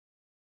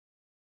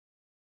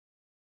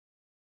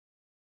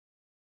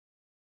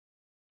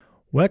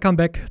Welcome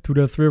back to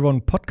the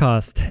 301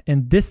 podcast,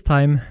 and this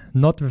time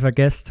not with a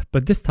guest,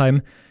 but this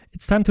time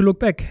it's time to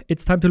look back.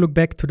 It's time to look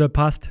back to the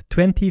past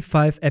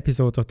 25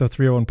 episodes of the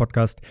 301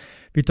 podcast.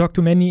 We talked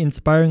to many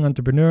inspiring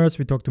entrepreneurs,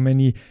 we talked to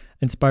many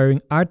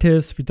inspiring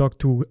artists, we talked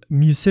to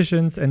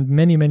musicians and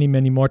many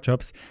more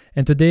jobs.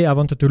 And today I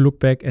wanted to look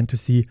back and to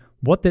see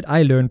what did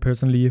I learn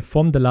personally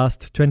from the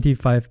last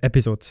 25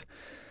 episodes.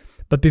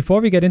 But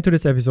before we get into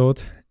this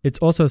episode, it's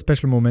also a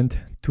special moment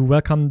to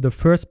welcome the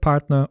first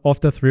partner of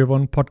the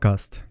 301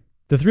 podcast.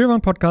 The 301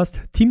 podcast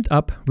teamed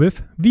up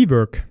with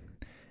WeWork.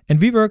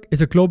 And WeWork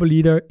is a global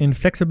leader in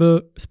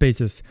flexible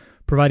spaces,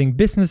 providing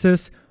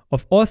businesses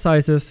of all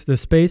sizes the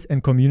space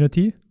and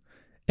community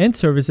and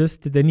services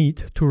that they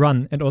need to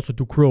run and also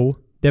to grow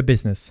their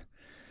business.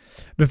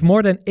 With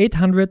more than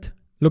 800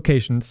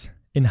 locations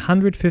in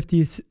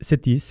 150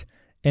 cities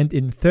and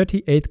in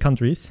 38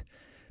 countries,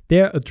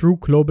 they're a true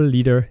global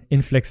leader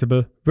in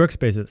flexible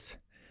workspaces.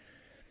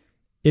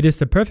 It is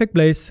the perfect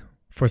place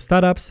for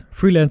startups,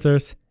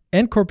 freelancers,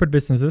 and corporate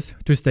businesses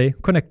to stay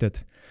connected.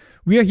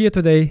 We are here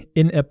today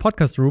in a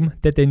podcast room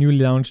that they newly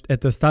launched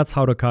at the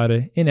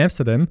Stadshouderkade in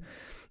Amsterdam.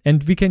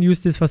 And we can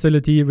use this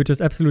facility, which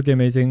is absolutely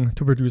amazing,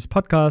 to produce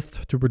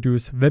podcasts, to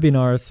produce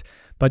webinars,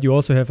 but you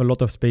also have a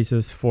lot of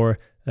spaces for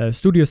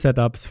studio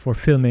setups, for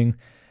filming,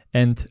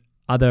 and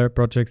other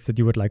projects that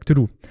you would like to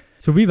do.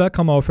 So we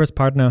welcome our first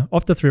partner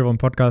of the 301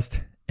 podcast,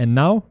 and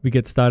now we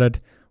get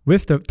started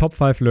with the top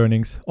 5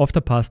 learnings of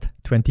the past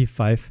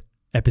 25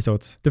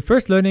 episodes. The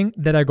first learning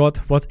that I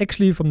got was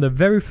actually from the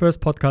very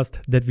first podcast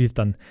that we've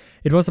done.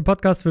 It was a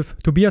podcast with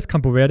Tobias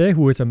Campoverde,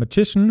 who is a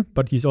magician,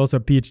 but he's also a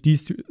PhD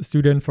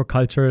student for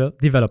cultural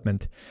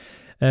development.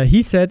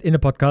 He said in a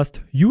podcast,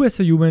 "You as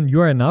a human,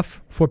 you are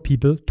enough for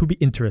people to be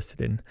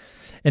interested in."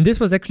 And this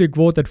was actually a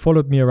quote that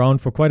followed me around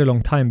for quite a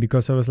long time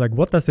because I was like,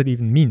 what does that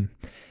even mean?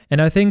 And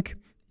I think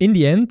in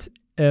the end,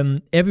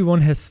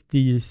 everyone has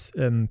this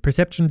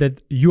perception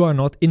that you are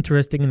not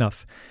interesting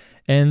enough.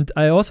 And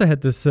I also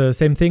had this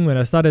same thing when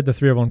I started the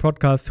 301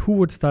 podcast. Who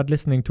would start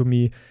listening to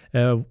me?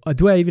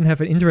 Do I even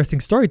have an interesting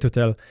story to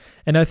tell?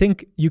 And I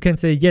think you can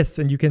say yes,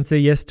 and you can say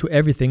yes to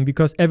everything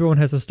because everyone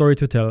has a story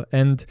to tell.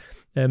 And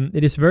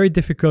it is very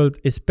difficult,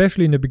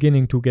 especially in the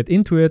beginning, to get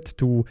into it,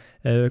 to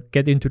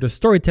get into the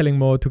storytelling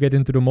mode, to get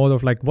into the mode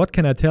of like, what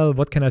can I tell?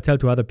 What can I tell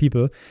to other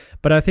people?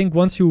 But I think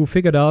once you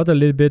figure it out a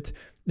little bit,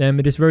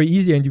 it is very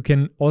easy, and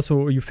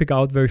you figure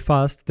out very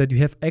fast that you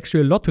have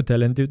actually a lot to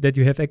tell and that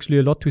you have actually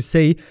a lot to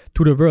say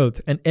to the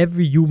world. And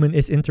every human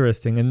is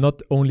interesting, and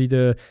not only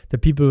the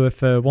people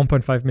with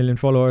 1.5 million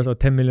followers or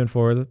 10 million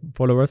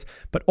followers,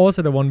 but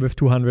also the one with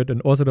 200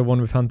 and also the one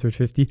with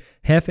 150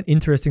 have an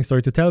interesting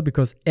story to tell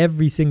because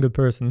every single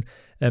person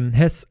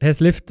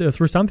has lived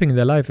through something in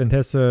their life and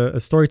has a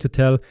story to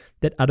tell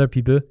that other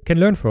people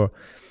can learn from.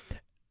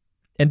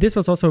 And this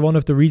was also one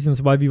of the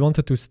reasons why we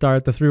wanted to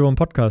start the 301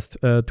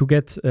 podcast, to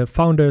get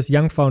founders,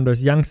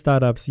 young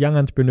startups, young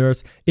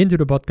entrepreneurs into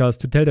the podcast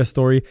to tell their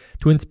story,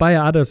 to inspire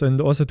others and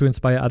also to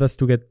inspire others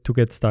to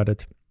get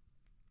started.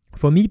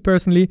 For me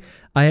personally,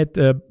 I had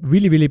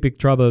really big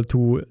trouble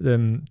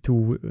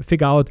to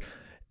figure out,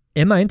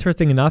 am I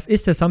interesting enough?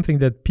 Is there something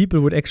that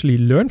people would actually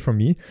learn from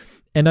me?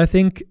 And I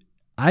think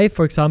I,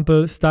 for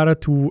example,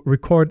 started to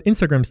record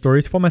Instagram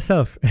stories for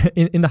myself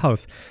in the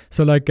house.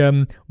 So like,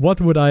 what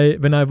would I,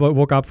 when I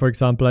woke up, for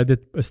example, I did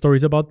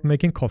stories about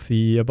making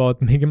coffee, about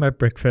making my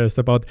breakfast,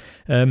 about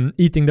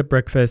eating the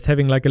breakfast,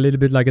 having like a little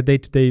bit like a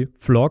day-to-day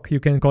vlog, you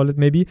can call it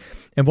maybe.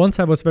 And once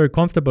I was very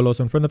comfortable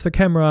also in front of the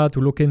camera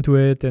to look into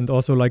it, and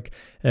also like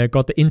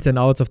got the ins and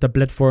outs of the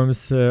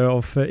platforms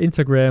of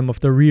Instagram, of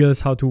the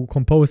reels, how to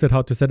compose it,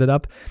 how to set it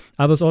up,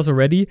 I was also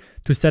ready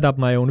to set up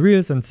my own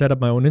reels and set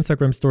up my own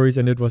Instagram stories,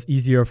 and it was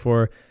easier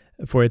for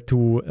it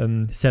to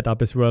set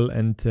up as well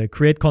and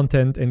create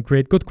content and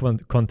create good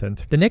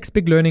content. The next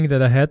big learning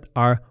that I had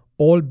are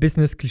all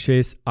business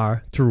cliches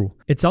are true.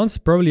 It sounds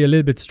probably a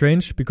little bit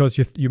strange because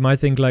you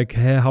might think like,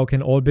 hey, how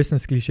can all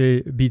business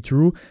cliché be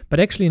true? But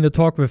actually in the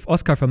talk with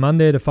Oscar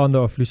Fermande, the founder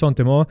of Luçon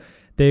Témoin,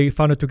 they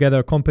founded together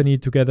a company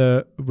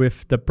together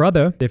with the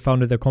brother. They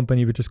founded a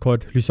company which is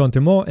called Luçon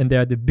Témoin, and they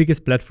are the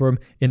biggest platform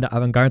in the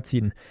avant-garde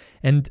scene.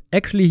 And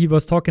actually he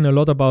was talking a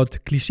lot about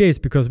cliches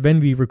because when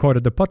we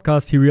recorded the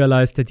podcast, he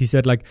realized that he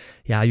said like,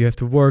 yeah, you have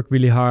to work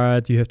really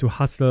hard, you have to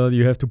hustle,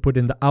 you have to put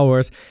in the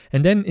hours.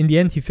 And then in the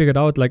end, he figured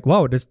out like,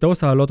 wow,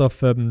 those are a lot of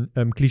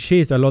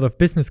cliches, a lot of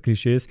business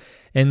cliches.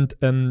 And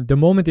the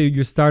moment that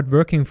you start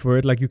working for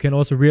it, like you can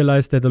also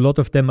realize that a lot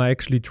of them are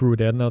actually true.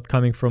 They're not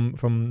coming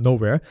from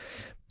nowhere.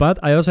 But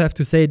I also have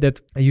to say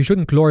that you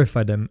shouldn't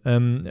glorify them.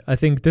 I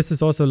think this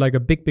is also like a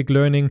big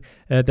learning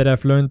that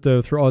I've learned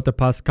throughout the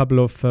past couple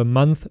of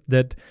months,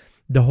 that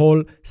the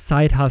whole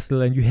side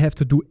hustle and you have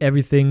to do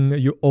everything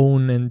you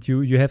own and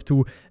you have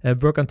to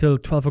work until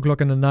 12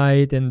 o'clock in the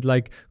night and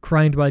like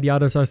grind while the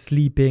others are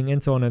sleeping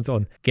and so on and so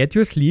on. Get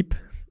your sleep,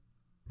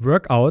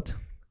 work out,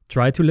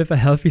 try to live a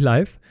healthy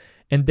life.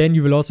 And then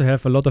you will also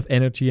have a lot of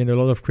energy and a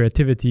lot of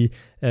creativity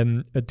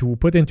to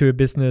put into your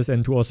business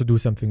and to also do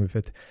something with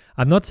it.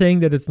 I'm not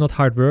saying that it's not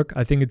hard work.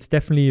 I think it's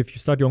definitely, if you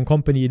start your own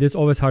company, it is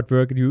always hard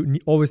work. You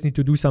always need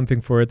to do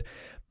something for it,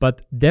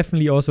 but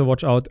definitely also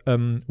watch out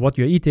what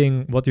you're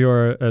eating, what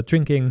you're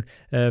drinking,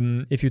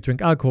 if you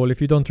drink alcohol, if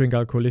you don't drink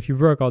alcohol, if you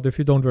work out, if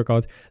you don't work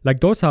out. Like,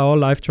 those are all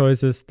life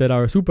choices that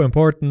are super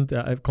important.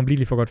 I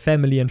completely forgot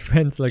family and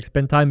friends, like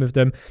spend time with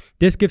them.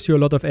 This gives you a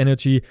lot of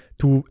energy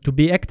to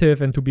be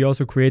active and to be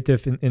also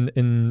creative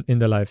in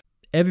the life.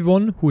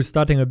 Everyone who is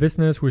starting a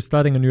business, who is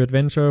starting a new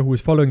adventure, who is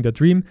following their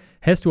dream,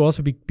 has to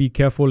also be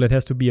careful and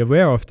has to be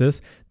aware of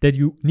this, that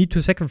you need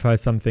to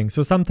sacrifice something.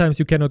 So sometimes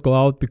you cannot go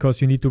out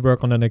because you need to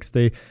work on the next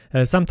day.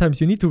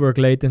 Sometimes you need to work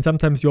late, and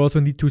sometimes you also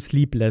need to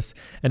sleep less.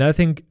 And I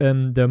think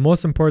the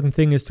most important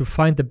thing is to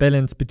find the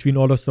balance between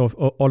all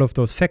of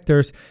those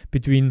factors,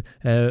 between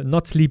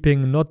not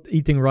sleeping, not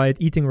eating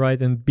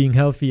right, and being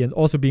healthy, and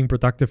also being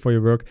productive for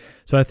your work.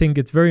 So I think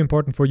it's very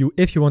important for you,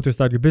 if you want to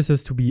start your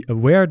business, to be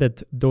aware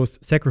that those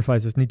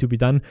sacrifices need to be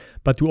done,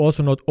 but to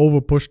also not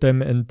over push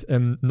them and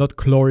not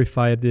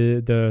glorify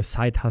the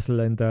side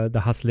hustle and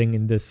the hustling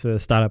in this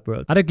startup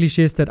world. Other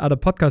cliches that other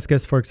podcast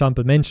guests, for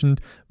example,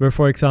 mentioned were,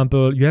 for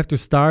example, you have to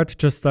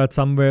start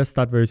somewhere,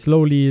 start very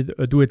slowly,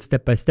 do it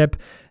step by step,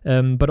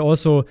 but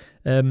also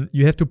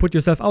you have to put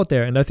yourself out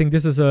there. And I think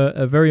this is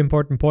a very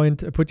important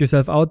point. Put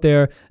yourself out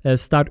there,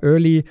 start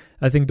early.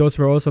 I think those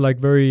were also like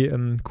very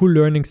cool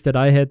learnings that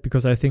I had,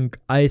 because I think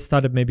I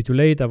started maybe too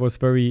late. I was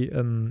very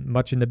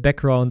much in the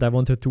background. I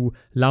wanted to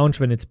launch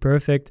when it's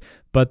perfect.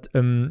 But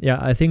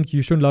I think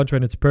you shouldn't launch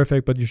when it's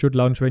perfect, but you should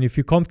launch when you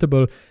feel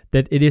comfortable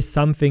that it is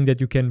something that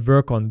you can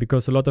work on,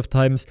 because a lot of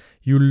times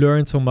you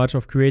learn so much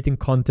of creating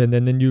content,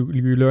 and then you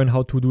learn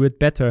how to do it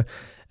better.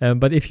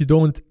 But if you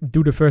don't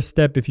do the first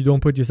step, if you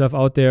don't put yourself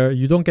out there,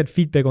 you don't get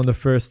feedback on the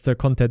first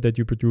content that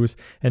you produce.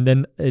 And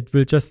then it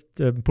will just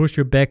push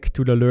you back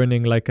to the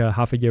learning like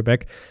half a year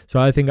back. So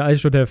I think I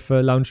should have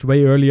launched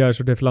way earlier. I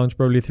should have launched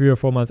probably 3 or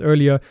 4 months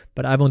earlier.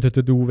 But I wanted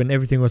to do when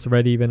everything was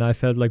ready, when I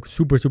felt like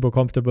super, super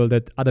comfortable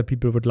that other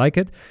people would like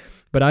it.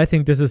 But I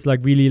think this is like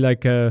really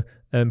like a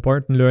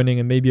important learning,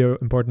 and maybe an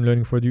important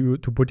learning for you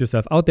to put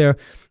yourself out there.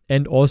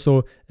 And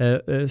also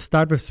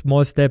start with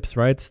small steps,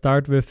 right?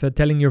 Start with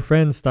telling your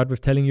friends, start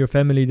with telling your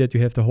family that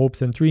you have the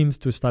hopes and dreams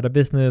to start a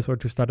business or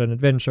to start an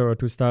adventure or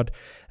to start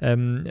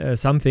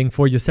something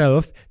for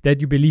yourself that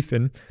you believe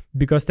in,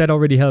 because that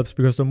already helps.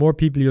 Because the more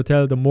people you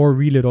tell, the more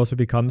real it also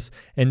becomes,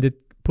 and it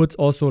puts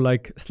also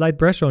like slight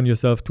pressure on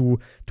yourself to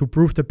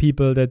prove to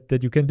people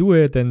that you can do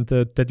it and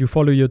that you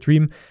follow your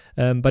dream.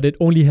 But it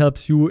only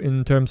helps you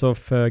in terms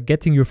of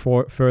getting you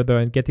further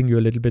and getting you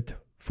a little bit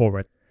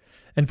forward.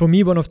 And for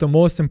me, one of the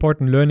most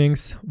important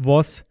learnings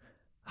was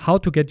how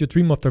to get your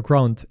dream off the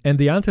ground. And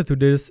the answer to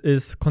this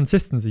is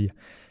consistency.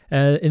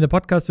 In the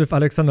podcast with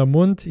Alexander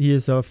Mund, he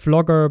is a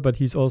vlogger, but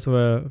he's also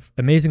an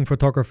amazing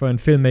photographer and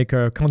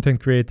filmmaker, content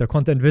creator,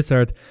 content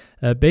wizard,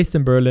 based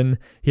in Berlin.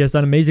 He has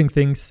done amazing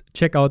things.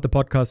 Check out the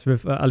podcast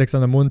with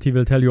Alexander Mund. He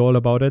will tell you all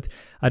about it.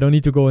 I don't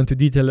need to go into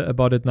detail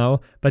about it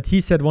now, but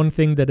he said one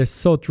thing that is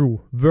so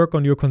true. Work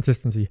on your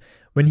consistency.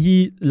 When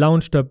he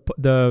launched the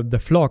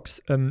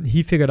vlogs,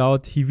 he figured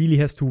out he really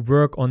has to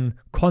work on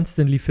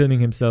constantly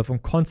filming himself, on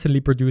constantly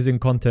producing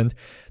content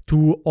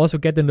to also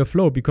get in the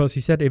flow, because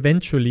he said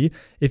eventually,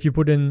 if you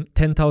put in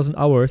 10,000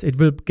 hours, it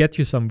will get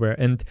you somewhere.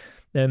 And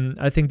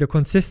I think the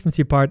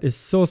consistency part is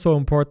so, so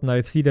important.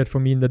 I see that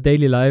for me in the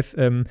daily life.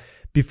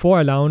 Before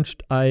I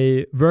launched,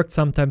 I worked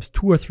sometimes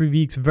 2 or 3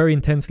 weeks very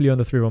intensely on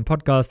the 301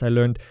 podcast. I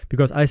learned,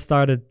 because I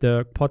started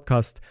the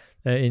podcast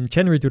in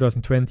January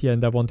 2020,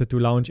 and I wanted to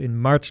launch in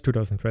March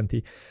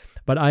 2020.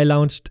 But I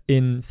launched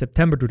in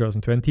September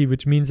 2020,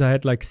 which means I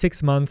had like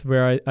 6 months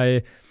where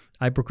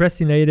I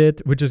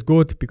procrastinated, which is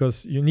good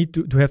because you need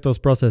to have those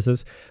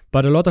processes.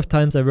 But a lot of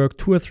times I worked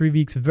 2 or 3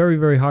 weeks very,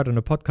 very hard on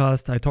a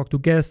podcast. I talked to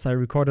guests, I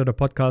recorded a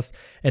podcast,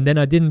 and then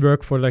I didn't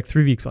work for like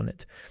 3 weeks on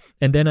it.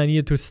 And then I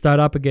needed to start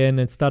up again.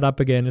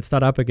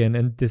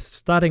 And this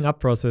starting up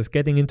process,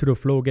 getting into the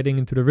flow, getting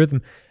into the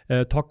rhythm,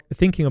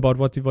 thinking about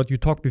what you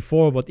talked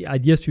before, what the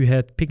ideas you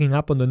had, picking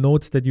up on the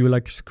notes that you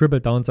like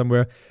scribbled down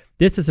somewhere.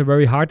 This is a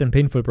very hard and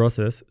painful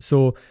process.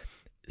 So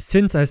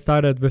since I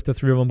started with the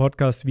 301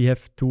 podcast, we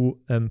have to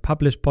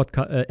publish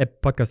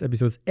podcast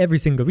episodes every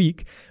single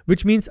week,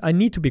 which means I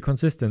need to be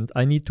consistent.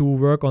 I need to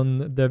work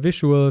on the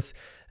visuals,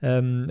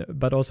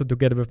 but also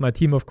together with my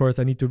team, of course,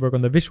 I need to work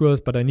on the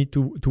visuals, but I need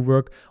to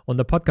work on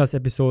the podcast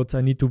episodes. I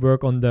need to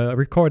work on the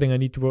recording. I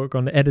need to work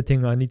on the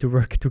editing. I need to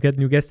work to get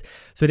new guests.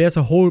 So there's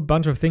a whole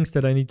bunch of things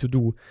that I need to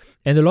do.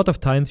 And a lot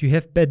of times you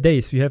have bad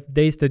days. You have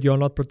days that you're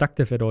not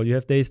productive at all. You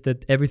have days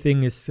that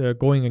everything is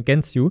going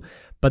against you.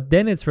 But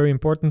then it's very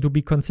important to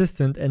be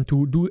consistent and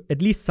to do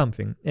at least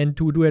something, and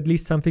to do at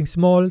least something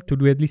small,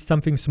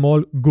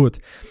 good.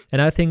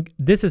 And I think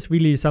this is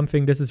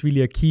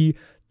really a key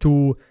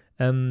to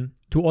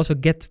also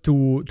get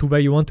to where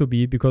you want to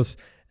be, because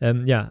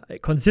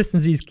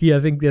consistency is key. I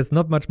think there's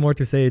not much more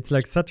to say. It's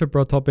like such a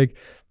broad topic,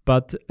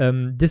 but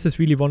this is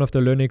really one of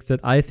the learnings that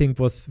I think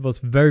was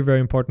very, very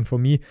important for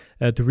me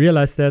to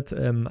realize that.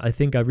 I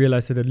think I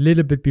realized it a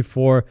little bit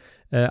before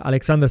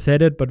Alexander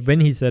said it, but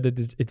when he said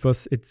it,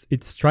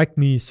 it struck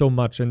me so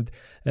much. And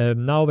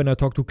now when I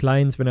talk to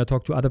clients, when I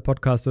talk to other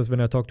podcasters, when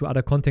I talk to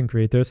other content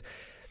creators,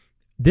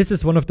 this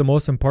is one of the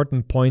most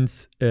important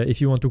points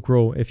if you want to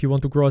grow. If you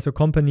want to grow as a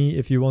company,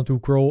 if you want to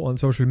grow on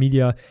social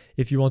media,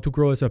 if you want to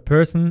grow as a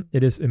person,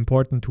 it is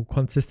important to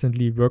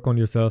consistently work on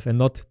yourself and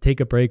not take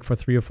a break for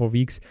 3 or 4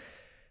 weeks.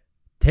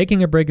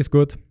 Taking a break is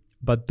good,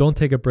 but don't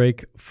take a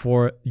break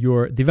for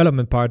your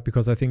development part,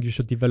 because I think you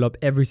should develop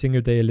every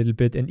single day a little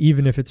bit. And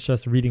even if it's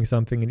just reading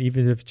something, and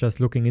even if it's just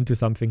looking into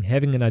something,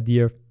 having an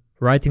idea,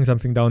 writing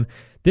something down,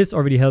 this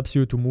already helps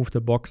you to move the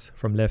box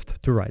from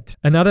left to right.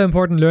 Another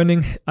important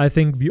learning, I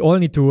think we all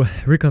need to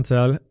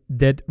reconcile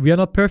that we are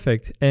not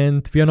perfect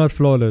and we are not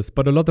flawless.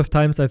 But a lot of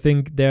times I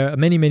think there are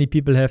many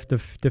people have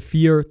the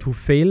fear to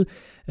fail.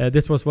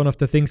 This was one of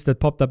the things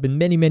that popped up in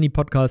many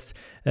podcasts.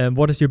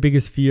 What is your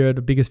biggest fear?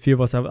 The biggest fear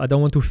was I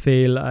don't want to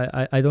fail.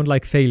 I don't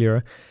like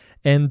failure.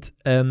 And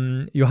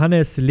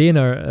Johannes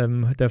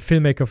Lehner, the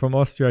filmmaker from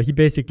Austria, he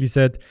basically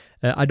said,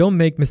 I don't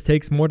make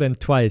mistakes more than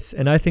twice.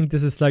 And I think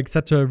this is like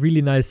such a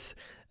really nice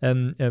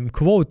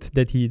quote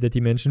that he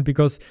mentioned,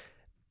 because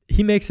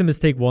he makes a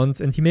mistake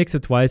once and he makes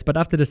it twice, but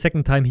after the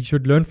second time he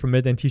should learn from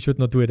it and he should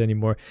not do it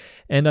anymore.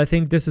 And I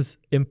think this is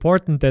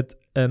important, that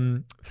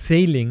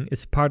failing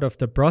is part of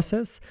the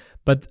process,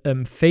 but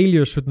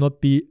failure should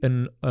not be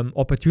an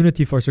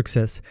opportunity for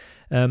success.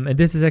 And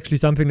this is actually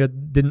something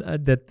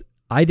that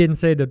I didn't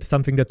say, that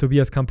something that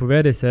Tobias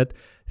Campoverde said.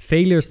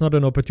 Failure is not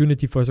an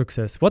opportunity for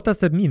success. What does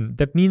that mean?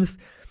 That means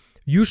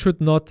you should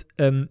not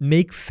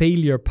make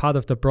failure part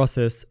of the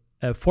process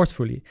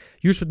forcefully.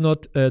 You should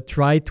not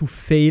try to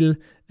fail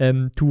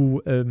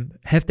to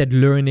have that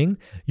learning.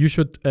 You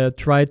should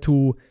try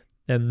to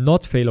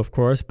not fail, of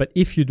course, but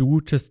if you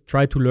do, just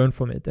try to learn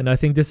from it. And I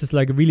think this is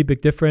like a really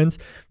big difference,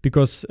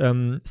 because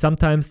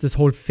sometimes this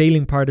whole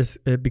failing part is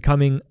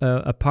becoming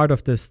a part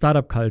of the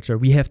startup culture.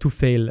 We have to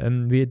fail,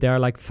 and there are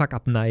like fuck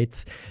up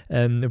nights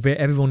where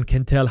everyone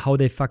can tell how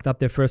they fucked up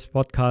their first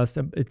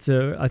podcast. It's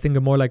I think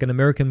more like an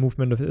American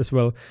movement as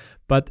well.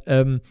 But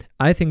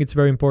I think it's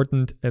very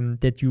important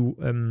that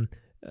you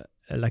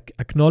like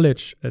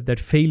acknowledge that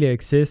failure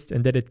exists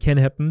and that it can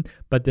happen,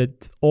 but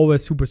that's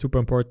always super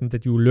important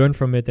that you learn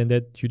from it and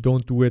that you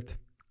don't do it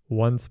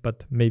once,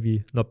 but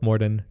maybe not more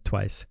than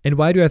twice. And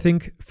why do I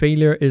think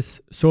failure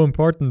is so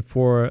important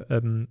for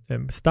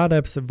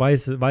startups? Why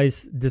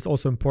is this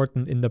also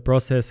important in the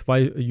process?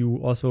 Why you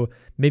also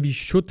maybe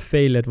should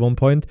fail at one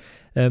point?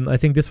 I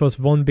think this was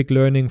one big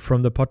learning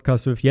from the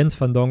podcast with Jens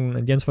van Dong.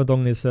 And Jens van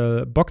Dong is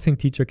a boxing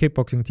teacher,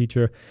 kickboxing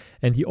teacher,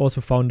 and he also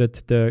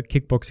founded the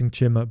kickboxing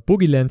gym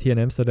Boogieland here in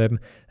Amsterdam.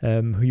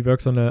 He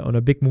works on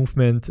a big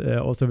movement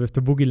also with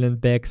the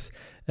Boogieland bags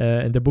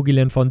and the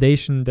Boogieland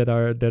Foundation that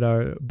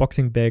are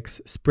boxing bags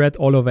spread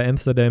all over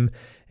Amsterdam.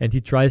 And he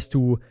tries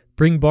to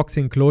bring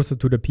boxing closer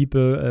to the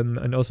people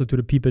and also to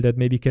the people that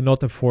maybe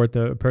cannot afford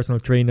a personal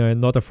trainer and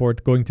not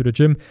afford going to the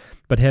gym,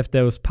 but have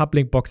those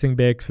public boxing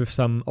bags with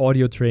some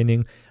audio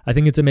training. I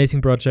think it's an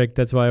amazing project.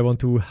 That's why I want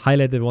to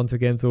highlight it once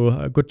again.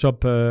 So good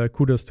job.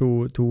 Kudos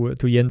to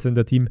Jens and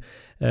the team.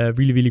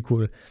 Really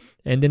cool.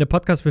 And in a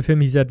podcast with him,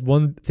 he said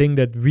one thing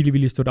that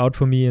really stood out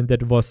for me, and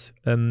that was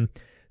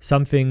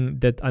something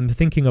that I'm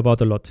thinking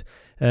about a lot.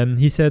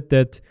 He said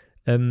that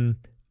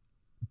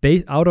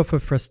out of a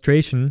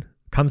frustration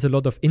comes a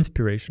lot of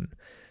inspiration.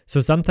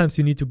 So sometimes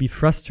you need to be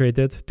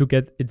frustrated to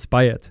get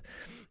inspired.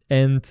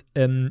 And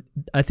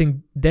I think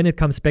then it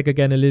comes back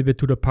again a little bit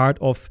to the part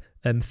of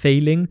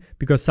failing,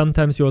 because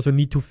sometimes you also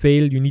need to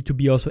fail. You need to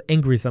be also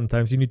angry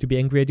sometimes. You need to be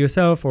angry at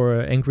yourself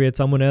or angry at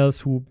someone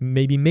else who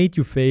maybe made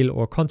you fail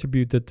or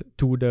contributed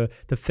to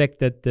the fact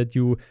that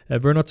you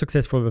were not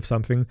successful with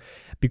something.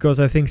 Because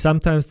I think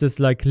sometimes this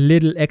like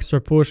little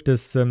extra push,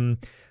 this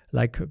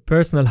like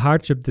personal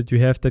hardship that you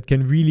have, that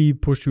can really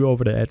push you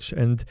over the edge.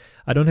 And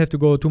I don't have to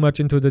go too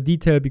much into the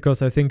detail,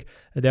 because I think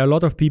there are a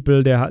lot of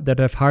people that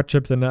have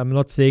hardships, and I'm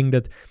not saying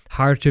that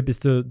hardship is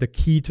the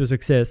key to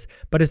success,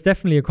 but it's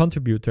definitely a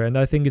contributor. And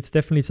I think it's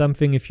definitely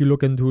something, if you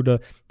look into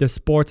the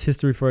sports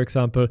history, for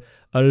example,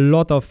 a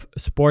lot of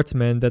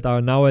sportsmen that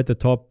are now at the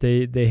top,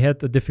 they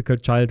had a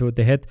difficult childhood,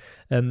 they had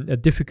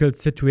difficult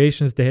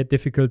situations, they had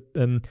difficult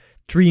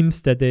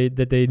dreams that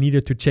they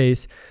needed to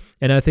chase.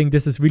 And I think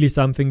this is really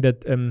something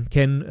that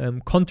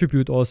can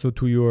contribute also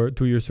to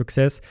your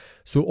success.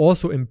 So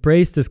also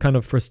embrace this kind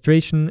of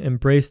frustration,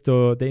 embrace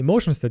the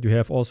emotions that you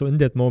have also in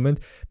that moment,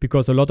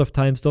 because a lot of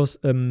times those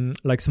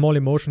like small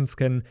emotions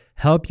can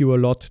help you a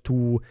lot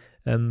to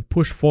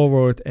push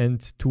forward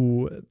and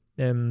to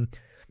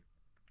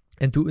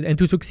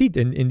succeed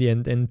in the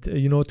end, and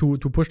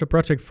to push the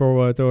project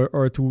forward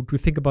or to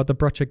think about the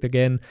project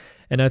again.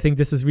 And I think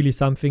this is really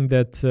something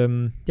that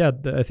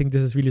I think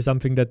this is really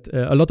something that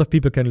a lot of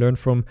people can learn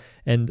from,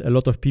 and a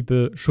lot of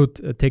people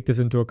should take this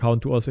into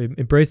account to also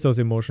embrace those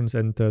emotions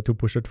and to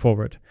push it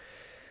forward.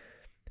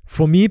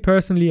 For me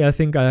personally, I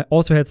think I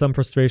also had some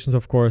frustrations,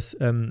 of course,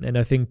 and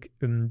I think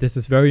this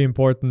is very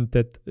important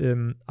that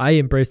I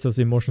embrace those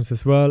emotions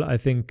as well. I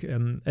think,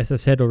 as I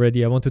said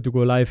already, I wanted to go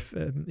live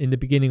in the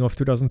beginning of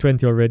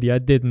 2020 already. I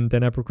didn't,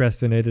 then I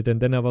procrastinated, and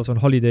then I was on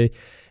holiday,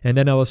 and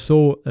then I was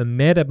so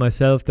mad at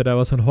myself that I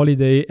was on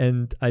holiday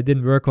and I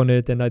didn't work on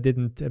it, and I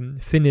didn't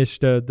finish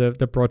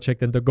the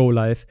project and the go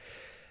live.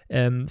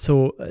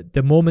 So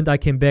the moment I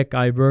came back,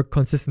 I worked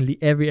consistently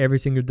every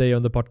single day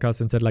on the podcast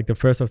and said, like, the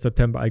 1st of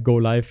September, I go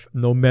live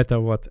no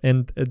matter what.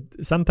 And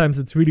sometimes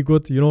it's really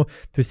good,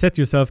 to set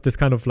yourself this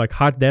kind of like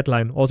hard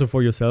deadline also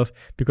for yourself,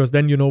 because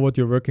then you know what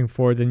you're working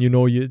for, then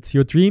it's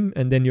your dream,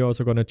 and then you're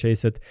also going to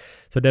chase it.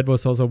 So that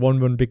was also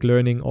one big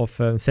learning of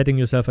setting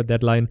yourself a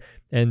deadline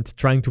and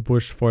trying to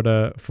push for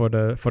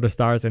the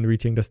stars and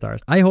reaching the stars.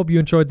 I hope you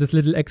enjoyed this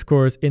little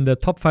excursus in the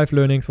top 5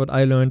 learnings, what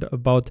I learned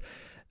about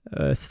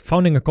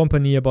founding a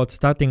company, about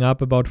starting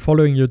up, about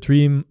following your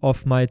dream,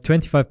 of my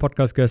 25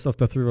 podcast guests of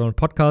the 311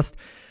 podcast.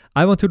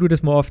 I want to do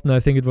this more often. I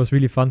think it was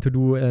really fun to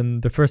do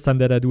the first time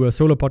that I do a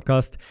solo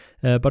podcast,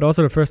 but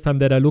also the first time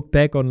that I look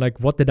back on like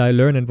what did I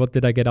learn and what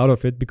did I get out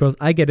of it, because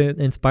I get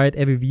inspired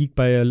every week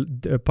by a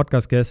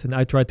podcast guest, and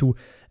I try to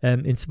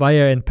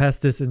inspire and pass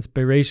this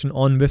inspiration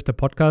on with the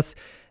podcast.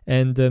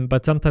 And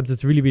but sometimes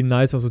it's really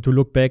nice also to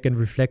look back and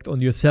reflect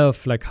on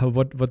yourself, like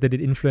what did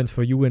it influence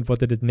for you and what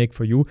did it make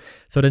for you.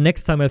 So the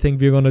next time I think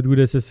we're gonna do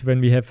this is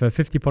when we have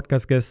 50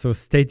 podcast guests. So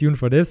stay tuned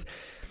for this.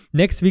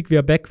 Next week we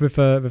are back with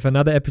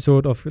another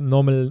episode of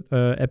normal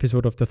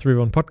episode of the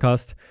 311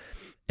 podcast.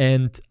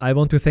 And I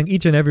want to thank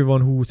each and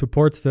everyone who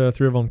supports the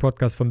 311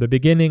 podcast from the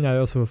beginning. I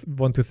also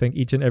want to thank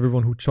each and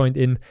everyone who joined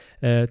in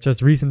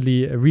just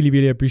recently. I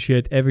really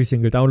appreciate every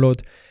single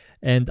download.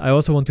 And I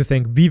also want to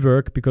thank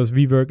WeWork, because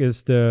WeWork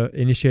is the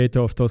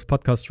initiator of those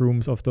podcast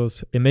rooms, of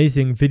those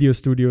amazing video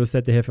studios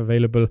that they have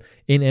available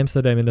in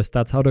Amsterdam in the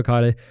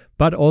Stadshouderkade,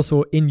 but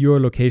also in your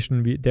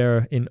location.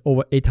 They're in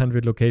over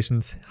 800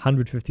 locations,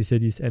 150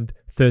 cities and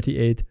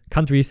 38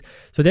 countries.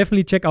 So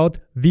definitely check out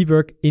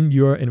WeWork in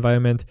your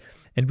environment.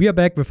 And we are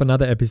back with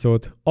another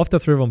episode of the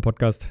 311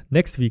 podcast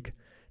next week.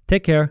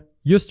 Take care.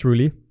 Yours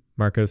truly,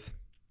 Marcus.